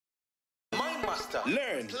MindMaster.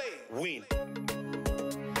 Learn, play, win.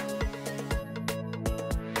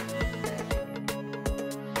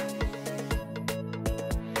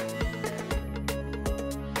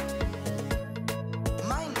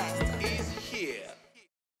 MindMaster is here.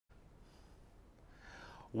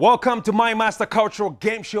 Welcome to MindMaster Cultural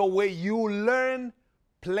Game Show, where you learn,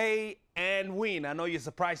 play, and win. I know you're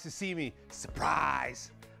surprised to see me.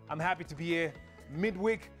 Surprise! I'm happy to be here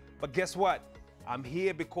midweek, but guess what? I'm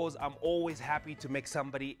here because I'm always happy to make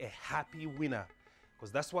somebody a happy winner,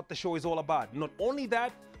 because that's what the show is all about. Not only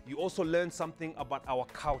that, you also learn something about our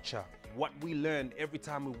culture, what we learn every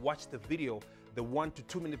time we watch the video, the 1 to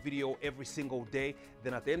 2 minute video every single day.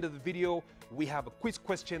 Then at the end of the video, we have a quiz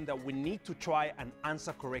question that we need to try and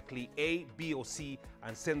answer correctly, A, B, or C,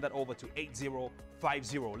 and send that over to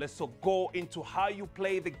 8050. Let's so go into how you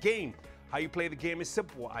play the game. How you play the game is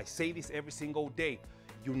simple. I say this every single day.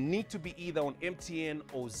 You need to be either on MTN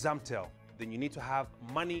or Zamtel. Then you need to have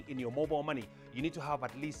money in your mobile money. You need to have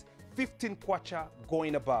at least 15 kwacha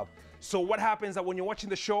going above. So what happens that when you're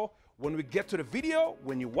watching the show, when we get to the video,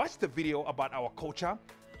 when you watch the video about our culture,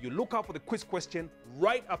 you look out for the quiz question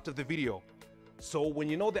right after the video. So when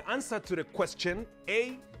you know the answer to the question,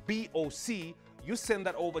 A, B, or C, you send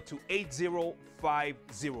that over to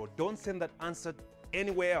 8050. Don't send that answer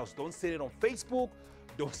anywhere else. Don't send it on Facebook.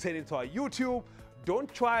 Don't send it to our YouTube.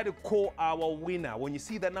 Don't try to call our winner. When you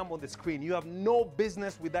see that number on the screen, you have no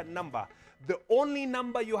business with that number. The only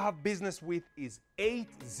number you have business with is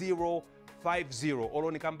 8050.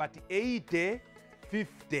 Olonikambathi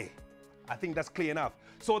 8050. I think that's clear enough.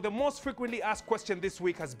 So the most frequently asked question this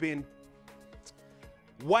week has been,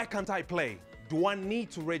 why can't I play? Do I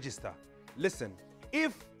need to register? Listen,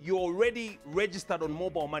 if you're already registered on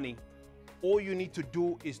mobile money, all you need to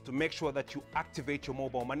do is to make sure that you activate your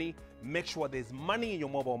mobile money. Make sure there's money in your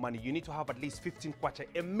mobile money. You need to have at least 15 kwacha,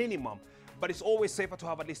 a minimum. But it's always safer to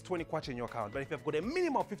have at least 20 kwacha in your account. But if you've got a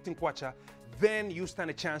minimum of 15 kwacha, then you stand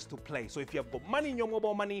a chance to play. So if you have got money in your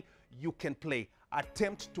mobile money, you can play.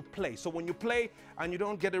 Attempt to play. So when you play and you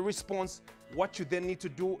don't get a response, what you then need to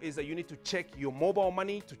do is that you need to check your mobile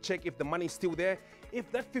money to check if the money is still there.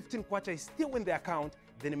 If that 15 kwacha is still in the account,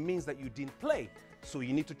 then it means that you didn't play. So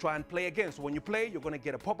you need to try and play again. So when you play, you're going to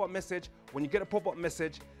get a pop-up message. When you get a pop-up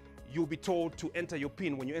message, you'll be told to enter your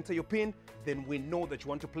PIN. When you enter your PIN, then we know that you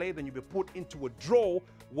want to play. Then you'll be put into a draw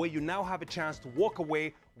where you now have a chance to walk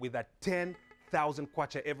away with that 10,000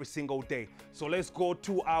 kwacha every single day. So let's go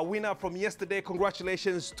to our winner from yesterday.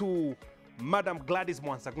 Congratulations to Madam Gladys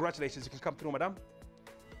Mwansa. Congratulations. You can come through, Madam.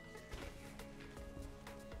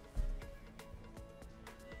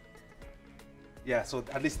 Yeah, so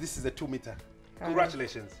at least this is a 2-meter.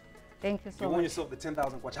 Congratulations. Thank you so much. You won yourself the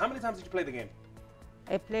 10,000 kwacha. How many times did you play the game?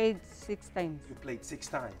 I played 6 times. You played 6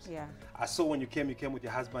 times? Yeah. I saw when you came with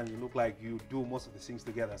your husband. You look like you do most of the things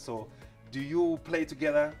together. So do you play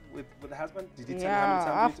together with the husband? Did he tell you how many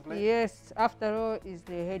times you need to play? Yes, after all, is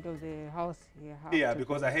the head of the house. Yeah,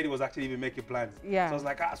 because I heard he was actually even making plans. Yeah. So I was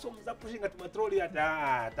like, so I'm pushing at my trolley at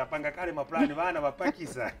tapanga kare maplani vana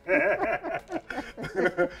vapakisa.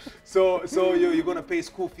 So you're gonna pay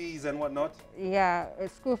school fees and whatnot? Yeah,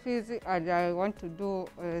 school fees, and I want to do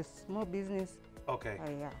a small business. Okay.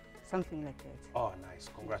 Yeah, something like that. Oh, nice.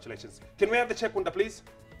 Congratulations. Can we have the check, Wunda, please?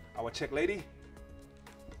 Our check lady.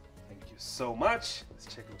 Thank you so much. This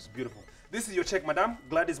check looks beautiful. This is your check, Madam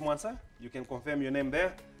Gladys Mwansa. You can confirm your name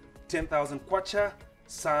there. 10,000 kwacha,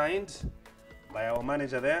 signed by our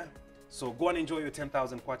manager there. So go and enjoy your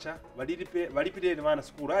 10,000 kwacha.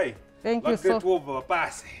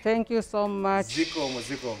 Thank you so much.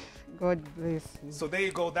 Zikomo. God bless you. So there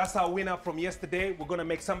you go. That's our winner from yesterday. We're going to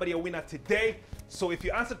make somebody a winner today. So if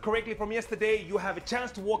you answered correctly from yesterday, you have a chance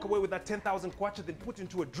to walk away with that 10,000 kwacha, then put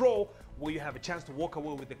into a draw where you have a chance to walk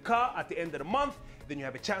away with the car at the end of the month. Then you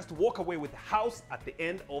have a chance to walk away with the house at the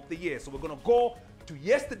end of the year. So we're going to go to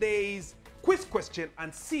yesterday's quiz question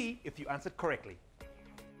and see if you answered correctly.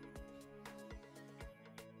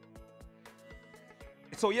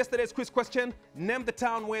 So yesterday's quiz question, name the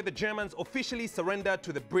town where the Germans officially surrendered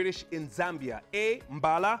to the British in Zambia. A,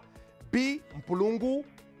 Mbala, B, Mpulungu,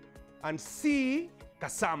 and C,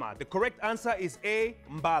 Kasama. The correct answer is A,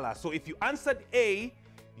 Mbala. So if you answered A,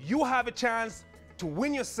 you have a chance to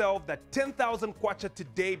win yourself that 10,000 kwacha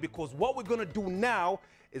today, because what we're gonna do now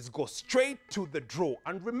is go straight to the draw.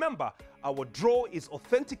 And remember, our draw is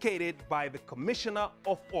authenticated by the Commissioner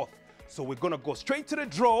of Oath. So we're gonna go straight to the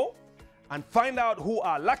draw and find out who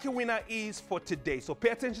our lucky winner is for today. So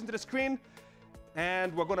pay attention to the screen,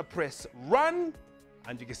 and we're gonna press run,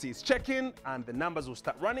 and you can see it's checking, and the numbers will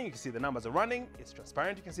start running. You can see the numbers are running. It's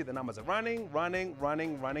transparent. You can see the numbers are running,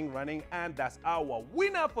 and that's our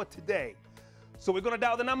winner for today. So we're gonna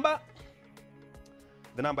dial the number.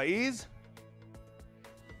 The number is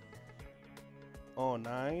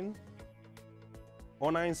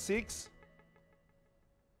 096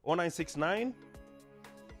 0969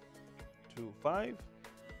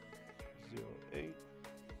 2508.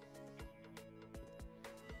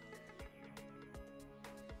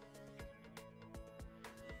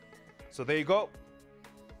 So there you go.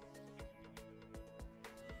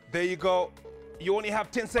 There you go. You only have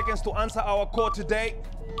 10 seconds to answer our call today.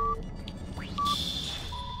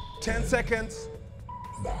 10 seconds.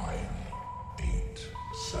 9, 8,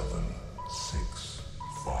 7, 6,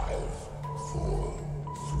 5, 4,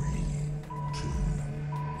 3, 2,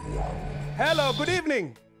 1. Hello, good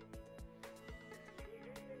evening.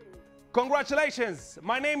 Congratulations.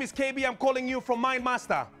 My name is KB. I'm calling you from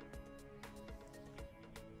MindMaster.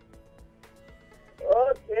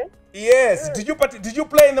 Okay. Yes. Did you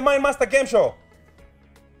play in the MindMaster game show?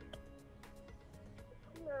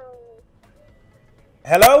 No.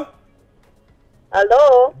 Hello?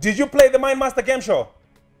 Hello? Did you play the MindMaster game show?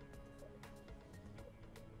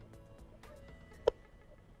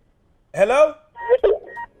 Hello?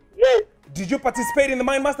 Yes. Did you participate in the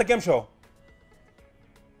MindMaster game show?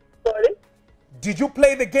 Sorry? Did you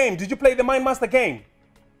play the game? Did you play the MindMaster game?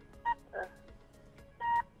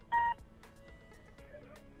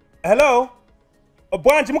 Hello?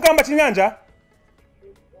 Bwanji mukamba chinyanja?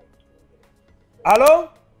 Hello?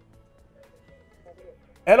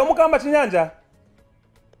 Hello mukamba chinyanja?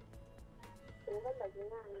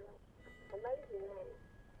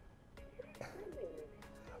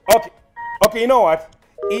 Okay, you know what?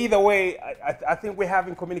 Either way, I think we're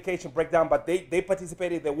having communication breakdown, but they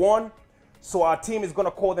participated, they won. So our team is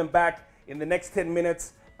gonna call them back in the next 10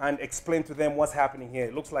 minutes and explain to them what's happening here.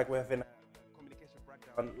 It looks like we're having a communication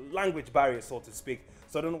breakdown, language barrier, so to speak.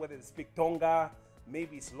 So I don't know whether they speak Tonga,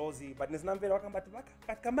 maybe it's Lozi, but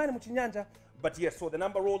yes, so the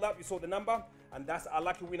number rolled up, you saw the number, and that's our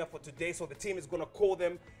lucky winner for today. So the team is gonna call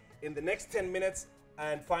them in the next 10 minutes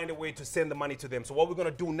and find a way to send the money to them. So what we're gonna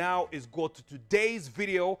do now is go to today's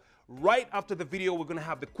video. Right after the video, we're gonna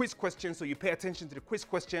have the quiz question, so you pay attention to the quiz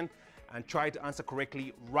question and try to answer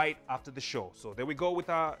correctly right after the show. So there we go with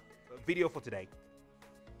our video for today.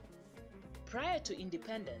 Prior to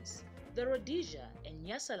independence, the Rhodesia and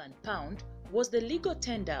Nyasaland pound was the legal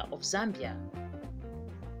tender of Zambia.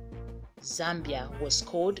 Zambia was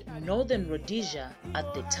called Northern Rhodesia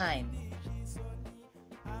at the time.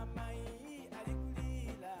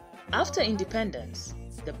 After independence,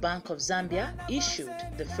 the Bank of Zambia issued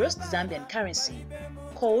the first Zambian currency,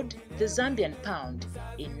 called the Zambian pound,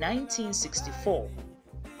 in 1964.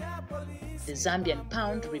 The Zambian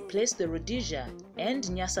pound replaced the Rhodesia and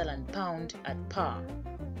Nyasaland pound at par.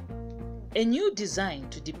 A new design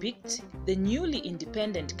to depict the newly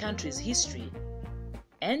independent country's history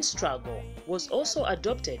and struggle was also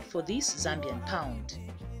adopted for this Zambian pound.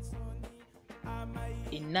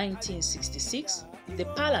 In 1966, the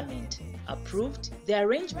Parliament approved the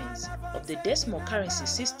arrangements of the decimal currency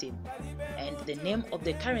system, and the name of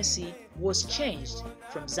the currency was changed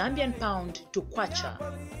from Zambian pound to kwacha.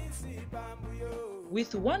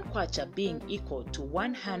 With 1 kwacha being equal to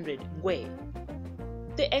 100 ngwe,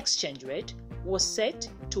 the exchange rate was set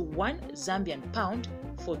to 1 Zambian pound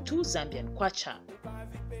for 2 Zambian kwacha,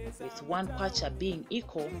 with 1 kwacha being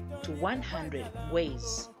equal to 100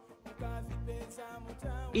 ngwes.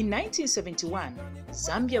 In 1971,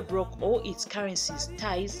 Zambia broke all its currency's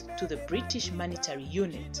ties to the British monetary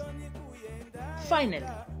unit. Finally,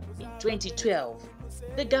 in 2012,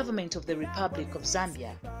 the government of the Republic of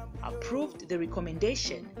Zambia approved the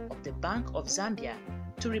recommendation of the Bank of Zambia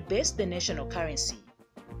to rebase the national currency.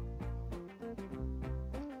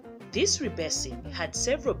 This rebasing had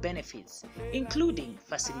several benefits, including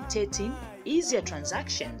facilitating easier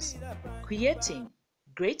transactions, creating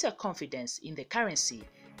greater confidence in the currency,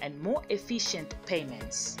 and more efficient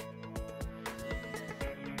payments.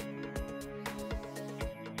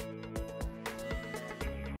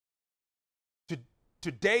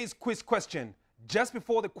 Today's quiz question: just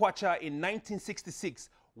before the kwacha in 1966,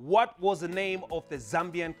 what was the name of the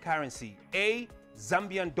Zambian currency? A.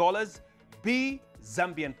 Zambian dollars, B.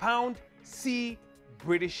 Zambian pound, C.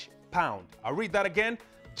 British pound. I'll read that again.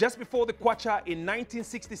 Just before the kwacha in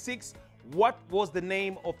 1966, what was the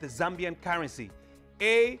name of the Zambian currency?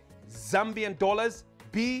 A. Zambian dollars,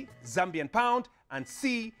 B. Zambian pound, and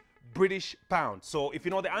C. British pound. So if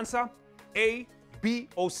you know the answer, A, B,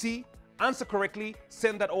 or C, answer correctly,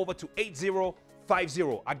 send that over to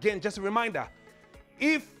 8050. Again, just a reminder,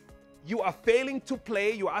 if you are failing to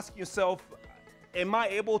play, you're asking yourself, am I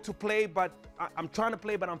able to play, but I'm trying to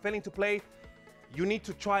play, but I'm failing to play, you need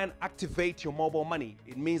to try and activate your mobile money.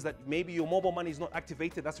 It means that maybe your mobile money is not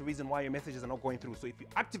activated. That's the reason why your messages are not going through. So if you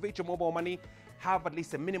activate your mobile money, have at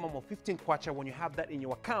least a minimum of 15 kwacha. When you have that in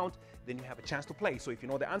your account, then you have a chance to play. So if you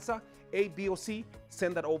know the answer, A, B, or C,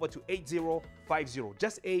 send that over to 8050.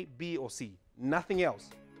 Just A, B, or C, nothing else.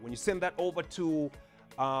 When you send that over to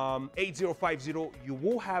 8050, you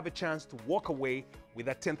will have a chance to walk away with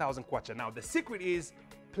that 10,000 kwacha. Now, the secret is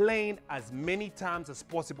playing as many times as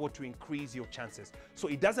possible to increase your chances. So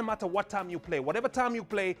it doesn't matter what time you play. Whatever time you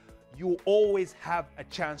play, you always have a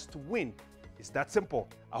chance to win. It's that simple.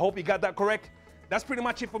 I hope you got that correct. That's pretty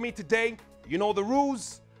much it for me today. You know the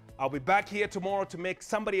rules. I'll be back here tomorrow to make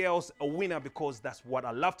somebody else a winner because that's what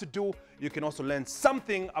I love to do. You can also learn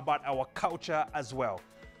something about our culture as well.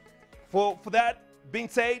 For that being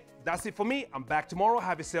said, that's it for me. I'm back tomorrow.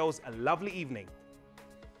 Have yourselves a lovely evening.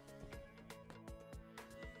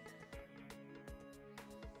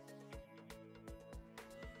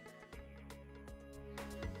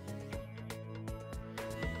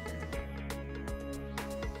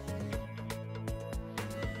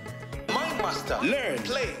 MindMaster. Learn,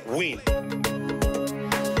 play, win.